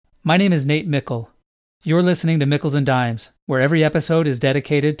My name is Nate Mickle. You're listening to Mickles and Dimes, where every episode is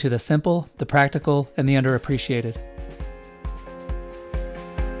dedicated to the simple, the practical, and the underappreciated.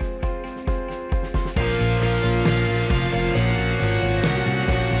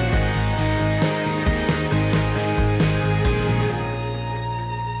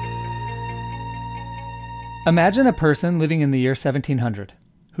 Imagine a person living in the year 1700,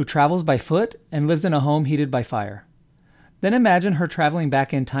 who travels by foot and lives in a home heated by fire. Then imagine her traveling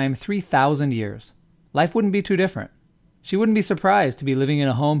back in time 3,000 years. Life wouldn't be too different. She wouldn't be surprised to be living in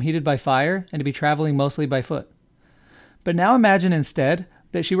a home heated by fire and to be traveling mostly by foot. But now imagine instead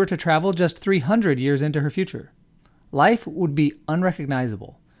that she were to travel just 300 years into her future. Life would be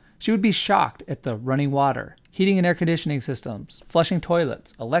unrecognizable. She would be shocked at the running water, heating and air conditioning systems, flushing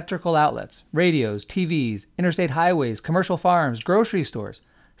toilets, electrical outlets, radios, TVs, interstate highways, commercial farms, grocery stores,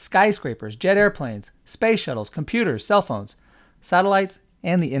 skyscrapers, jet airplanes, space shuttles, computers, cell phones, satellites,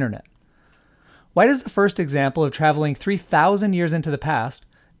 and the internet. Why does the first example of traveling 3,000 years into the past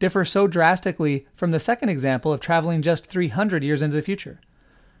differ so drastically from the second example of traveling just 300 years into the future?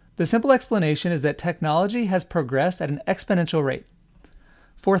 The simple explanation is that technology has progressed at an exponential rate.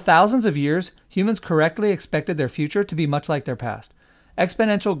 For thousands of years, humans correctly expected their future to be much like their past.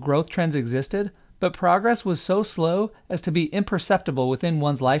 Exponential growth trends existed, but progress was so slow as to be imperceptible within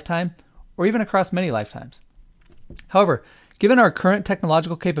one's lifetime or even across many lifetimes. However, given our current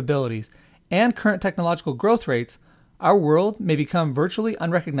technological capabilities and current technological growth rates, our world may become virtually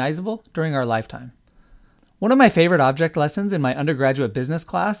unrecognizable during our lifetime. One of my favorite object lessons in my undergraduate business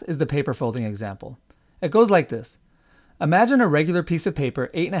class is the paper folding example. It goes like this. Imagine a regular piece of paper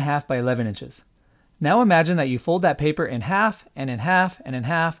 8.5 by 11 inches. Now imagine that you fold that paper in half and in half and in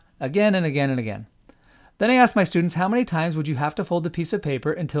half, again and again and again. Then I asked my students how many times would you have to fold the piece of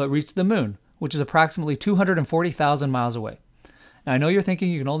paper until it reached the moon, which is approximately 240,000 miles away. Now I know you're thinking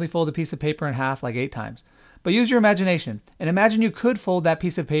you can only fold a piece of paper in half like 8 times, but use your imagination and imagine you could fold that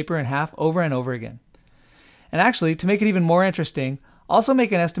piece of paper in half over and over again. And actually, to make it even more interesting, also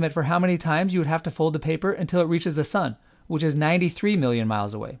make an estimate for how many times you would have to fold the paper until it reaches the sun, which is 93 million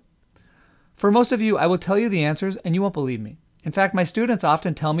miles away. For most of you, I will tell you the answers and you won't believe me. In fact, my students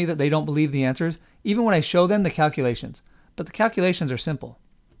often tell me that they don't believe the answers, even when I show them the calculations. But the calculations are simple.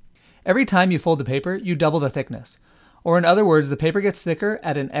 Every time you fold the paper, you double the thickness. Or in other words, the paper gets thicker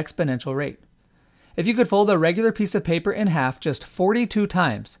at an exponential rate. If you could fold a regular piece of paper in half just 42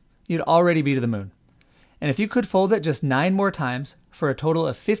 times, you'd already be to the moon. And if you could fold it just 9 more times, for a total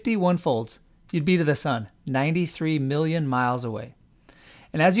of 51 folds, you'd be to the sun, 93 million miles away.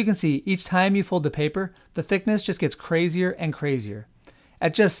 And as you can see, each time you fold the paper, the thickness just gets crazier and crazier.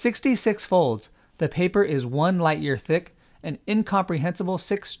 At just 66 folds, the paper is 1 light year thick, an incomprehensible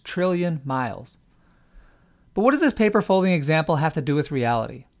 6 trillion miles. But what does this paper folding example have to do with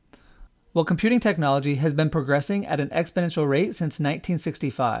reality? Well, computing technology has been progressing at an exponential rate since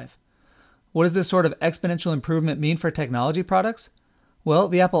 1965. What does this sort of exponential improvement mean for technology products? Well,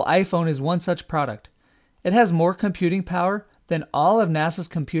 the Apple iPhone is one such product. It has more computing power than all of NASA's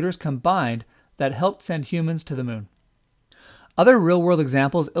computers combined that helped send humans to the moon. Other real-world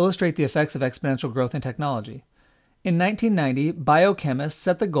examples illustrate the effects of exponential growth in technology. In 1990, biochemists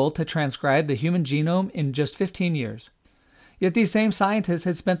set the goal to transcribe the human genome in just 15 years. Yet these same scientists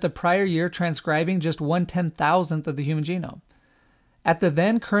had spent the prior year transcribing just 1/10,000th of the human genome. At the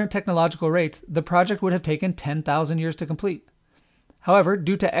then current technological rates, the project would have taken 10,000 years to complete. However,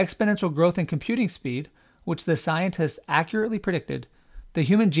 due to exponential growth in computing speed, which the scientists accurately predicted, the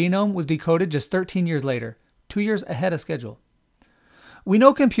human genome was decoded just 13 years later, 2 years ahead of schedule. We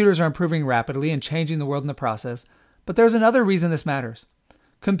know computers are improving rapidly and changing the world in the process, but there's another reason this matters.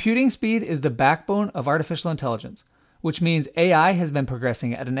 Computing speed is the backbone of artificial intelligence, which means AI has been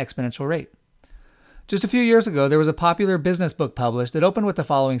progressing at an exponential rate. Just a few years ago, there was a popular business book published that opened with the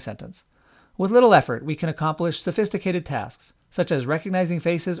following sentence. With little effort, we can accomplish sophisticated tasks, such as recognizing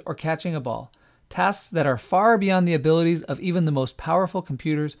faces or catching a ball, tasks that are far beyond the abilities of even the most powerful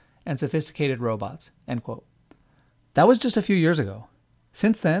computers and sophisticated robots, end quote. That was just a few years ago.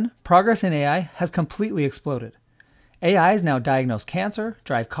 Since then, progress in AI has completely exploded. AIs now diagnose cancer,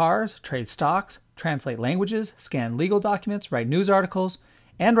 drive cars, trade stocks, translate languages, scan legal documents, write news articles,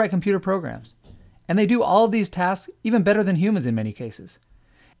 and write computer programs. And they do all of these tasks even better than humans in many cases.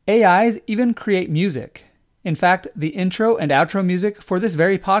 AIs even create music. In fact, the intro and outro music for this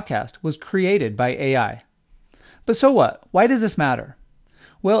very podcast was created by AI. But so what? Why does this matter?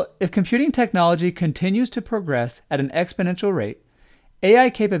 Well, if computing technology continues to progress at an exponential rate, AI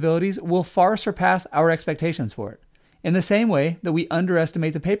capabilities will far surpass our expectations for it, in the same way that we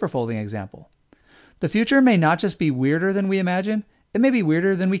underestimate the paper folding example. The future may not just be weirder than we imagine, It may be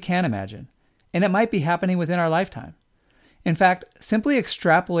weirder than we can imagine, and it might be happening within our lifetime. In fact, simply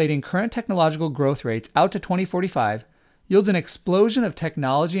extrapolating current technological growth rates out to 2045 yields an explosion of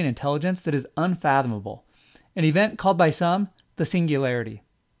technology and intelligence that is unfathomable, an event called by some the singularity.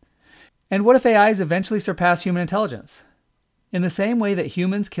 And what if AIs eventually surpass human intelligence? In the same way that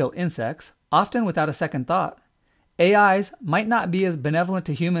humans kill insects, often without a second thought, AIs might not be as benevolent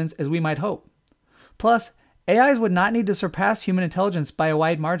to humans as we might hope. Plus, AIs would not need to surpass human intelligence by a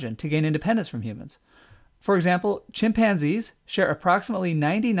wide margin to gain independence from humans. For example, chimpanzees share approximately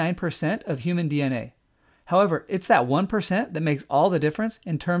 99% of human DNA. However, it's that 1% that makes all the difference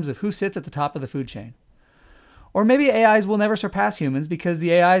in terms of who sits at the top of the food chain. Or maybe AIs will never surpass humans because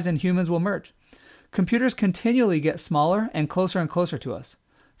the AIs and humans will merge. Computers continually get smaller and closer to us.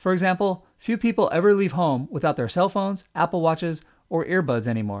 For example, few people ever leave home without their cell phones, Apple Watches, or earbuds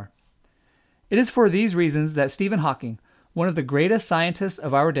anymore. It is for these reasons that Stephen Hawking, one of the greatest scientists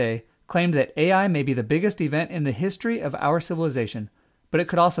of our day, claimed that AI may be the biggest event in the history of our civilization, but it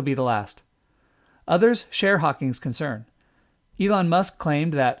could also be the last. Others share Hawking's concern. Elon Musk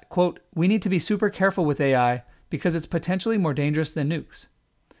claimed that, quote, "We need to be super careful with AI because it's potentially more dangerous than nukes."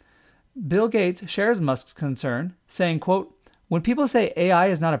 Bill Gates shares Musk's concern, saying, quote, "When people say AI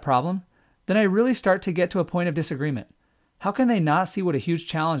is not a problem, then I really start to get to a point of disagreement. How can they not see what a huge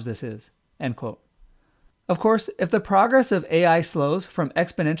challenge this is?" End quote. Of course, if the progress of AI slows from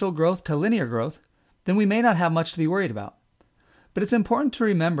exponential growth to linear growth, then we may not have much to be worried about. But it's important to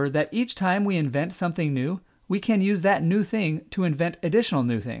remember that each time we invent something new, we can use that new thing to invent additional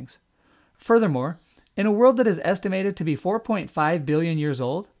new things. Furthermore, in a world that is estimated to be 4.5 billion years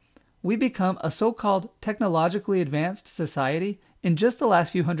old, we've become a so-called technologically advanced society in just the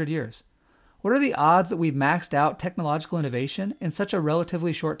last few hundred years. What are the odds that we've maxed out technological innovation in such a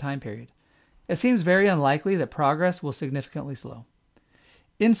relatively short time period? It seems very unlikely that progress will significantly slow.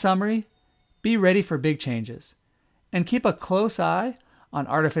 In summary, be ready for big changes, and keep a close eye on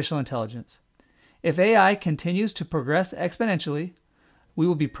artificial intelligence. If AI continues to progress exponentially, we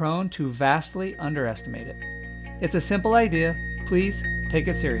will be prone to vastly underestimate it. It's a simple idea. Please take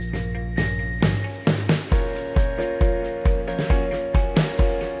it seriously.